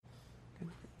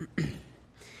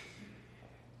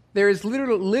There is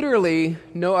literally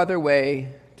no other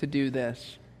way to do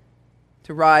this,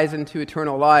 to rise into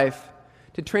eternal life,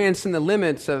 to transcend the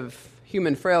limits of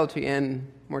human frailty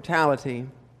and mortality,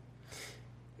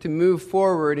 to move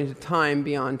forward into time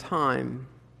beyond time.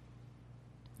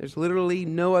 There's literally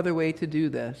no other way to do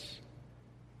this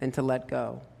than to let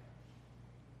go.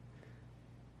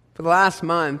 For the last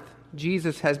month,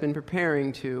 Jesus has been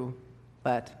preparing to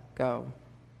let go.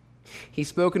 He's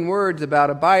spoken words about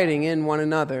abiding in one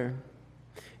another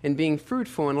and being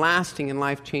fruitful and lasting in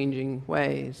life-changing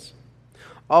ways,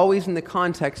 always in the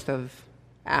context of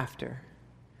after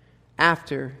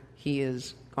he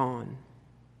is gone.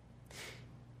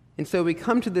 And so we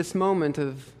come to this moment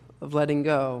of letting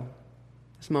go,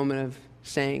 this moment of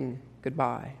saying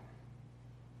goodbye.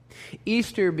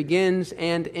 Easter begins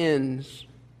and ends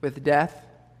with death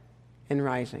and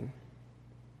rising.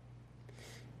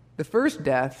 The first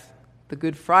death, the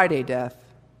Good Friday death,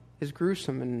 is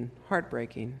gruesome and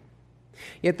heartbreaking.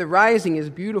 Yet the rising is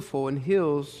beautiful and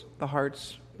heals the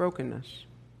heart's brokenness.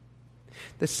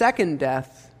 The second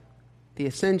death, the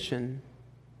ascension,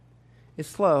 is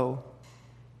slow.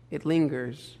 It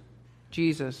lingers.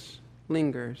 Jesus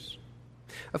lingers.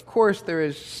 Of course, there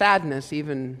is sadness,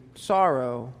 even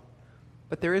sorrow,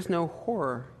 but there is no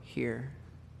horror here.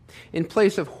 In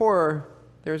place of horror,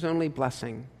 there is only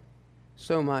blessing.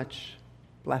 So much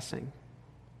blessing.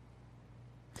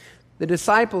 The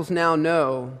disciples now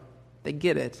know, they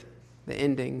get it, the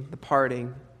ending, the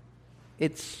parting.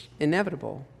 It's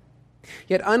inevitable.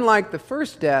 Yet unlike the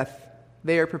first death,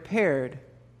 they are prepared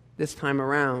this time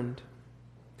around.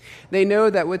 They know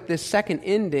that with this second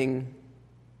ending,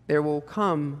 there will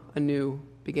come a new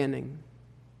beginning.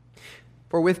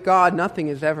 For with God, nothing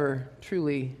is ever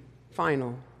truly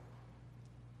final.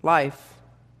 Life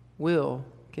will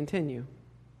continue.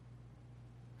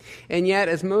 And yet,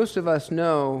 as most of us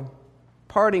know,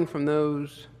 parting from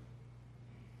those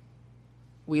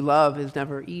we love is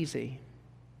never easy.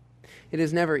 It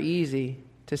is never easy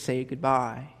to say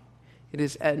goodbye. It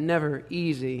is never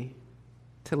easy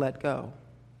to let go.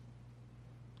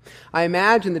 I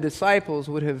imagine the disciples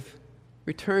would have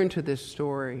returned to this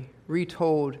story,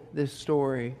 retold this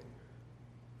story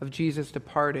of Jesus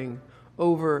departing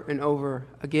over and over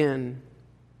again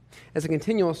as a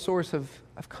continual source of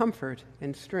comfort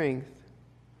and strength,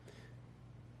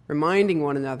 reminding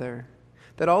one another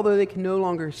that although they can no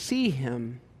longer see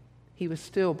him, he was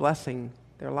still blessing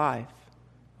their life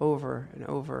over and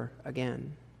over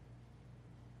again.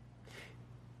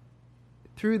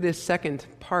 Through this second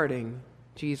parting,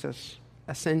 Jesus'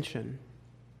 ascension,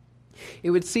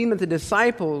 it would seem that the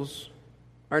disciples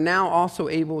are now also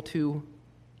able to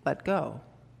let go.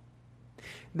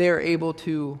 They are able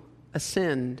to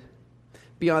ascend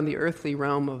beyond the earthly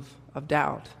realm of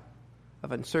doubt,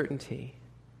 of uncertainty,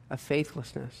 of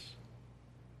faithlessness,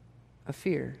 of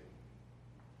fear.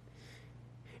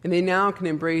 And they now can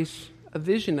embrace a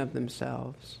vision of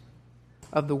themselves,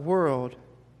 of the world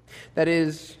that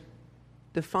is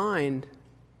defined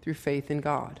through faith in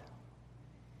God.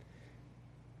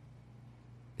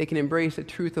 They can embrace a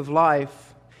truth of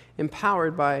life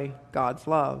empowered by God's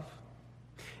love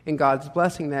and God's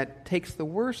blessing that takes the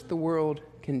worst the world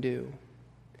can do.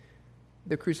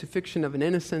 The crucifixion of an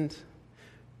innocent,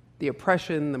 the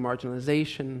oppression, the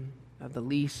marginalization of the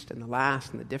least and the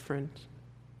last and the different,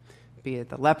 be it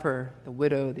the leper, the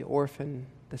widow, the orphan,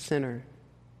 the sinner.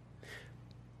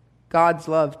 God's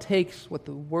love takes what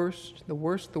the worst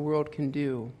the world can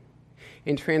do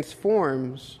and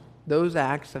transforms those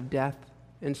acts of death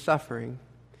and suffering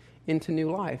into new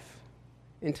life,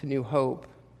 into new hope,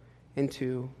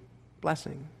 into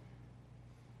blessing.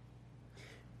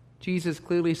 Jesus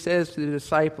clearly says to the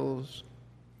disciples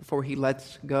before he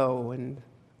lets go and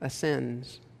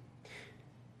ascends,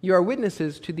 "You are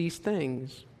witnesses to these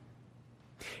things."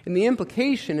 And the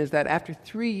implication is that after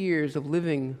 3 years of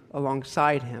living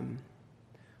alongside him,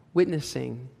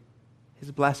 witnessing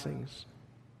his blessings,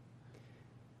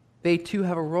 they too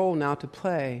have a role now to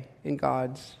play in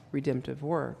God's redemptive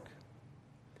work.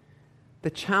 The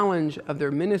challenge of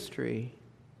their ministry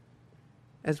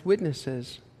as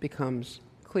witnesses becomes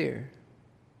clear.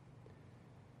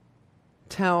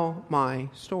 Tell my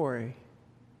story.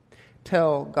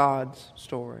 Tell God's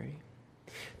story.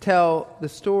 Tell the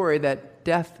story that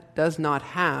death does not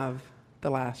have the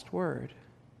last word.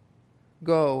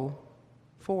 Go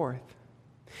forth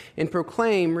and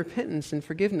proclaim repentance and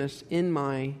forgiveness in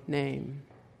my name.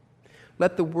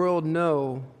 Let the world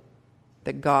know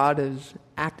that God is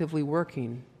actively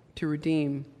working to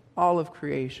redeem all of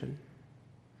creation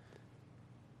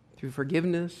through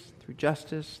forgiveness, through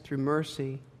justice, through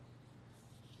mercy,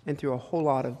 and through a whole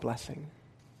lot of blessing.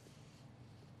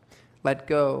 let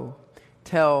go,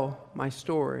 tell my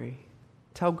story,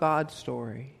 tell God's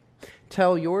story,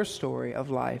 tell your story of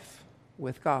life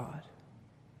with God.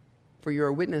 For you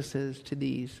are witnesses to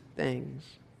these things.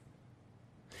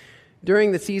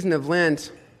 During the season of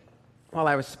Lent, while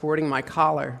I was sporting my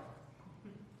collar,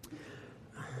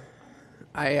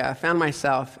 I found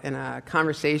myself in a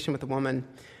conversation with a woman.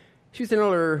 She was in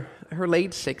her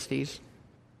late 60s,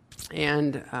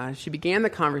 and she began the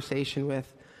conversation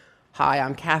with, "Hi,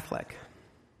 I'm Catholic."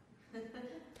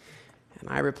 And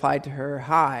I replied to her,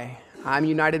 "Hi, I'm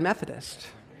United Methodist.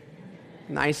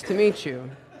 Nice to meet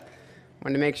you."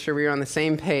 Wanted to make sure we were on the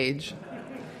same page.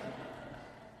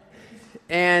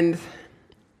 And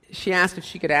she asked if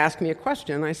she could ask me a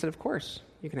question, and I said, "Of course,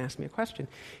 you can ask me a question."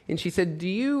 And she said, do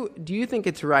you think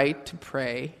it's right to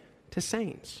pray to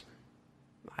saints?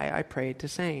 I pray to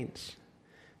saints.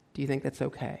 Do you think that's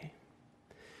okay?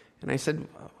 And I said,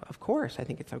 "Of course, I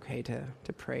think it's okay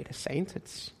to pray to saints.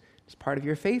 It's part of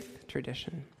your faith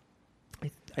tradition."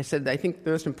 I said, "I think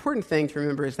the most important thing to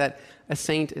remember is that a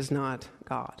saint is not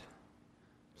God.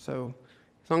 So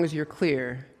as long as you're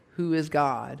clear who is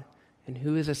God and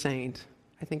who is a saint,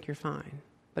 I think you're fine.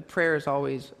 But prayer is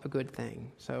always a good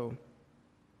thing, so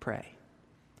pray."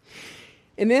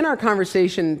 And then our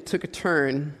conversation took a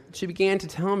turn. She began to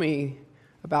tell me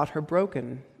about her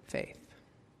broken faith.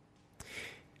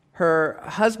 Her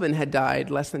husband had died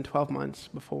less than 12 months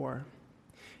before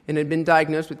and had been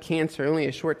diagnosed with cancer only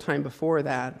a short time before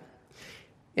that.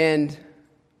 And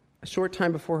a short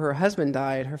time before her husband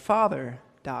died, her father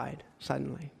died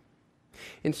suddenly.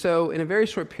 And so in a very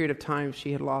short period of time,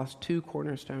 she had lost two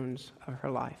cornerstones of her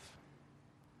life.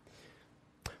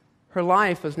 Her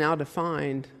life was now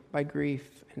defined by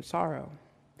grief and sorrow.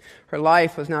 Her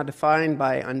life was now defined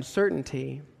by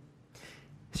uncertainty.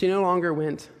 She no longer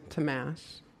went to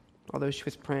Mass, although she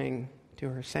was praying to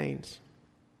her saints.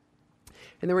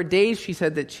 And there were days, she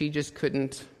said, that she just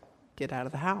couldn't get out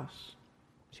of the house.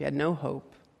 She had no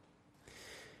hope.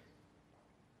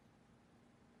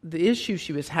 The issue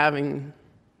she was having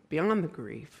beyond the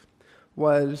grief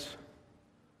was,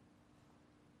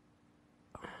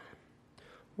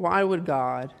 why would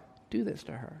God do this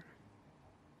to her?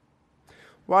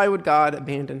 Why would God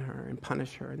abandon her and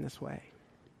punish her in this way?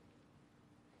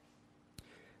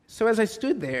 So as I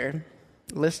stood there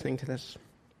listening to this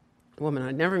woman,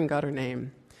 I never even got her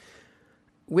name,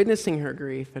 witnessing her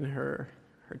grief and her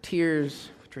tears,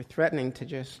 which were threatening to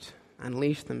just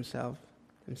unleash themselves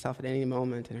at any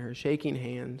moment, and her shaking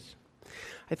hands,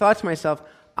 I thought to myself,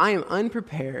 I am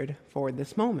unprepared for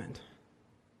this moment.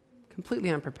 Completely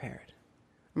unprepared.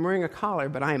 I'm wearing a collar,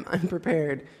 but I am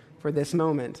unprepared for this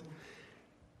moment.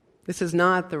 This is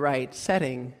not the right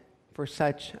setting for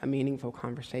such a meaningful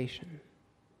conversation.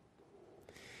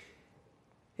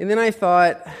 And then I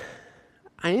thought,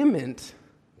 I am meant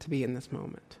to be in this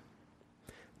moment.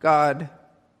 God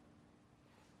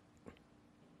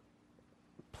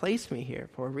placed me here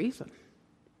for a reason.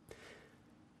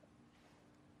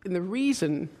 And the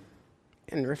reason,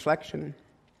 in reflection,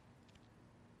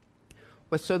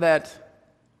 was so that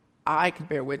I could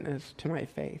bear witness to my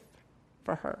faith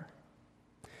for her.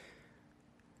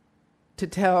 To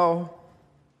tell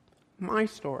my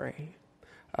story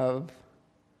of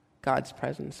God's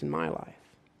presence in my life.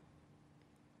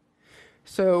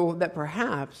 So that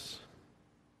perhaps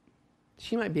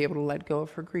she might be able to let go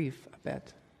of her grief a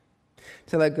bit.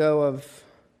 To let go of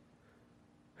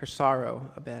her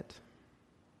sorrow a bit.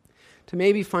 To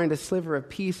maybe find a sliver of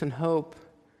peace and hope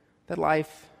that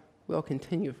life will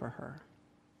continue for her.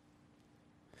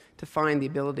 To find the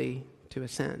ability to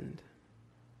ascend.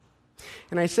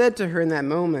 And I said to her in that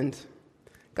moment,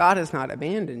 God has not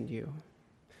abandoned you,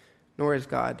 nor is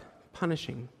God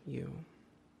punishing you.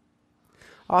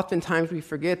 Oftentimes we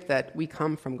forget that we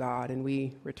come from God and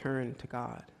we return to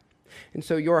God. And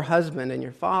so your husband and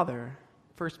your father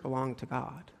first belong to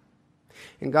God.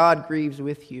 And God grieves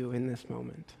with you in this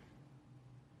moment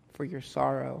for your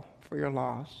sorrow, for your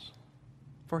loss,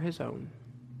 for his own.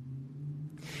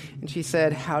 And she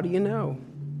said, "How do you know?"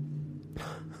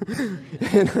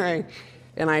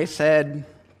 and I said,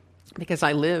 "Because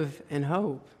I live in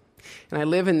hope. And I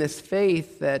live in this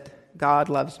faith that God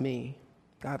loves me.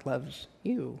 God loves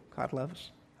you. God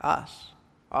loves us,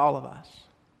 all of us.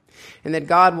 And that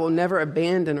God will never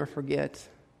abandon or forget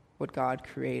what God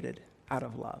created out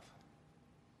of love.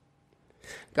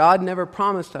 God never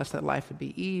promised us that life would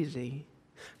be easy.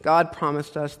 God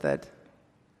promised us that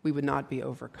we would not be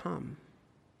overcome.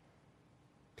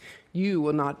 You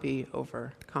will not be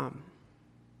overcome."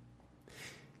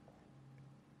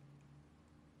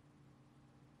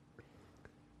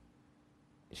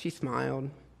 She smiled.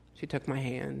 She took my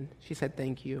hand. She said,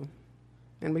 "Thank you.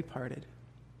 and we parted.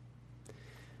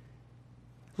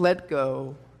 Let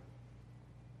go.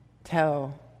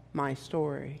 Tell my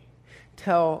story.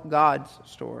 Tell God's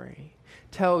story.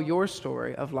 Tell your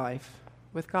story of life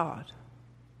with God.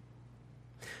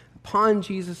 Upon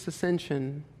Jesus'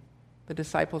 ascension, the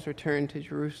disciples returned to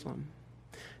Jerusalem,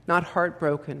 not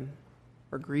heartbroken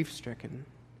or grief-stricken,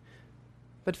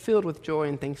 but filled with joy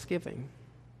and thanksgiving.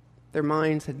 Their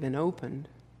minds had been opened.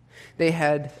 They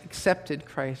had accepted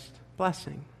Christ's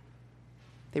blessing.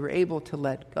 They were able to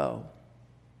let go.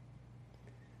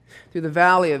 Through the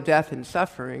valley of death and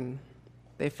suffering,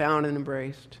 they found and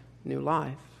embraced new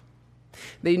life.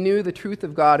 They knew the truth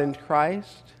of God in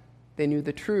Christ. They knew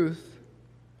the truth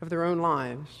of their own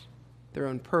lives, their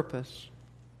own purpose,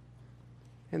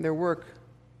 and their work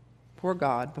for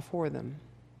God before them.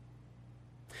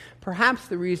 Perhaps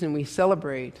the reason we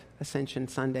celebrate Ascension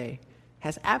Sunday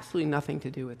has absolutely nothing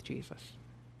to do with Jesus.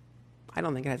 I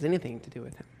don't think it has anything to do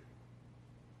with him.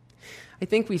 I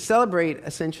think we celebrate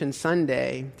Ascension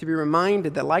Sunday to be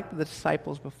reminded that, like the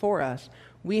disciples before us,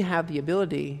 we have the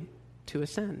ability to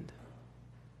ascend.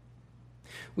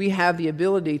 We have the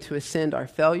ability to ascend our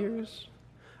failures,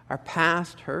 our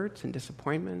past hurts and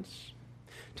disappointments,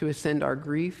 to ascend our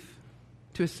grief,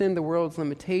 to ascend the world's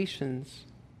limitations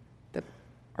that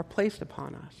are placed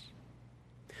upon us.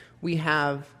 We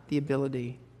have the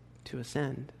ability to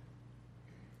ascend.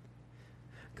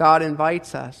 God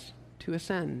invites us to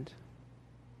ascend,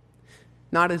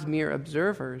 not as mere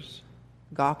observers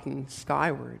gawking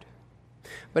skyward,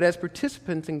 but as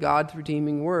participants in God's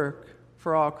redeeming work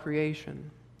for all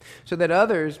creation, so that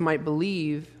others might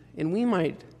believe and we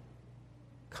might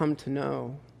come to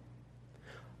know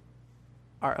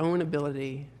our own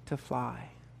ability to fly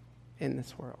in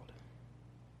this world.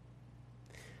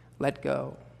 Let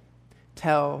go.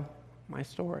 Tell my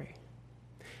story.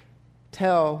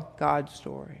 Tell God's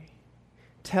story.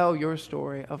 Tell your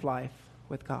story of life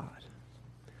with God.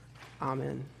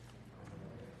 Amen.